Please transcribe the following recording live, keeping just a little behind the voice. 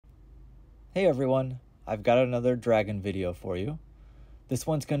Hey everyone, I've got another Dragon video for you. This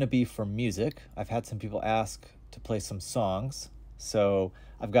one's going to be for music. I've had some people ask to play some songs, so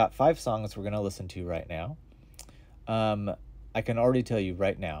I've got 5 songs we're going to listen to right now. I can already tell you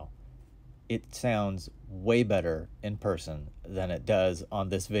right now, it sounds way better in person than it does on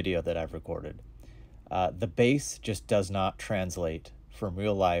this video that I've recorded. The bass just does not translate from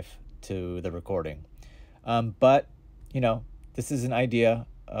real life to the recording. But, you know, this is an idea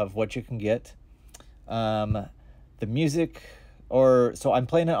of what you can get. The music, so I'm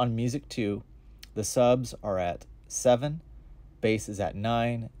playing it on Music 2. The subs are at 7, bass is at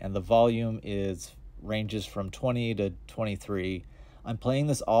 9, and the volume ranges from 20 to 23. I'm playing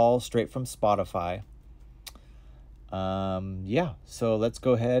this all straight from Spotify. Yeah, so let's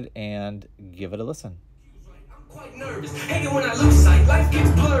go ahead and give it a listen. Quite nervous, hating when I lose sight, life gets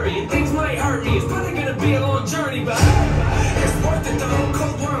blurry and things might hurt me. It's probably gonna be a long journey, but it's worth it though.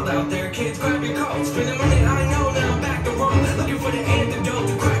 Cold world out there, kids, grab your coats. Been a minute, I know now I'm back to Rome, looking for the antidote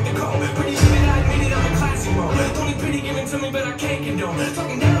to crack the code. Pretty sure that I admit it, I'm a classy mode. Only pity given to me, but I can't condone.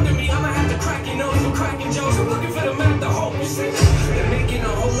 Talking down to me, I'ma have to crack your nose for cracking jokes. I'm looking for the map to hope. You see, they're making a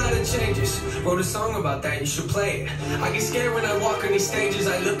whole lot of changes. Wrote a song about that, you should play it. I get scared when I walk on these stages.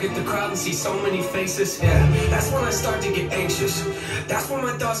 I look at the crowd and see so many faces. Yeah, that's when I start to get anxious. That's when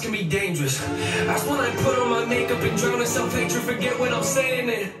my thoughts can be dangerous. That's when I put on my makeup and drown in self-hatred. Forget what I'm saying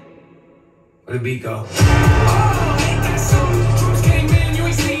and where the beat go? Oh, ain't that something? Troops came in, you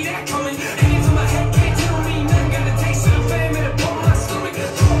ain't see that coming. Hands on my head, can't tell me nothing. Got a taste of the fame and it pulled my stomach.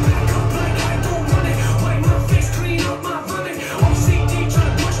 Throw back up like I don't run it. Wipe my face, clean up my running. OCD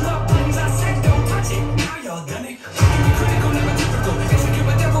trying to push my buttons. I said don't touch it. Now y'all done it. I can be critical, never typical. Execute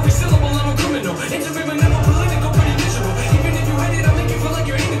with every syllable, I'm a criminal. Intimate but never political, pretty visual. Even if you hate it, I'll make you feel like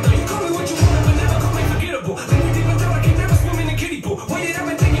you're in it though. You call me what you want, but never call me forgettable. Then you deep in thought, I can never swim in the kiddie pool. Waited, I've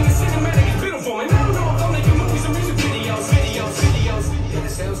been thinking the cinematic is beautiful. And I don't know if I'm making movies or music videos. Yeah, the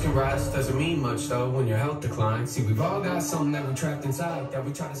sales can rise, doesn't mean much though when your health declines. See, we've all got something that we're trapped inside that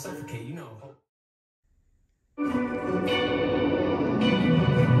we try to suffocate, you know. I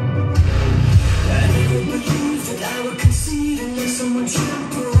never believed that I would concede unless someone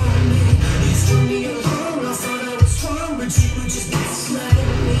trampled on me. You strung me along, I thought I was strong, but you were just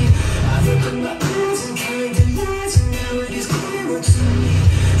gaslighting me. I've opened my eyes and carried the lies, and now it is clearer to me.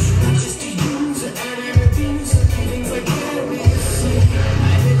 You're not just a user and an abuser, living vicariously. I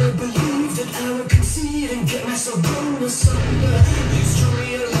never believed that I would concede and get myself blown asunder. You strung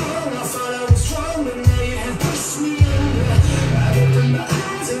me along, I thought I was strong, but now you have pushed me under. I've opened my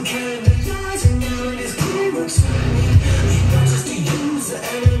eyes and carried the lies, and now it is clearer to me. You're not just a user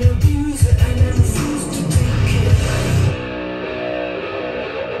and an abuser, and I refuse to take it.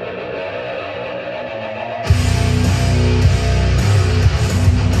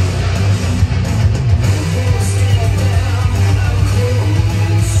 Won't stand down, I'm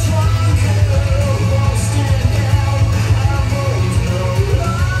growing stronger. Won't stand down, I won't no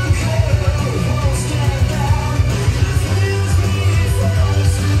longer. Won't stand down, it fills me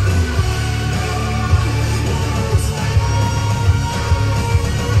false.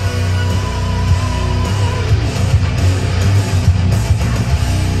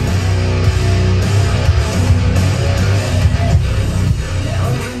 Now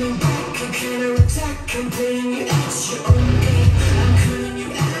I'm coming back, a counterattack. I'm playing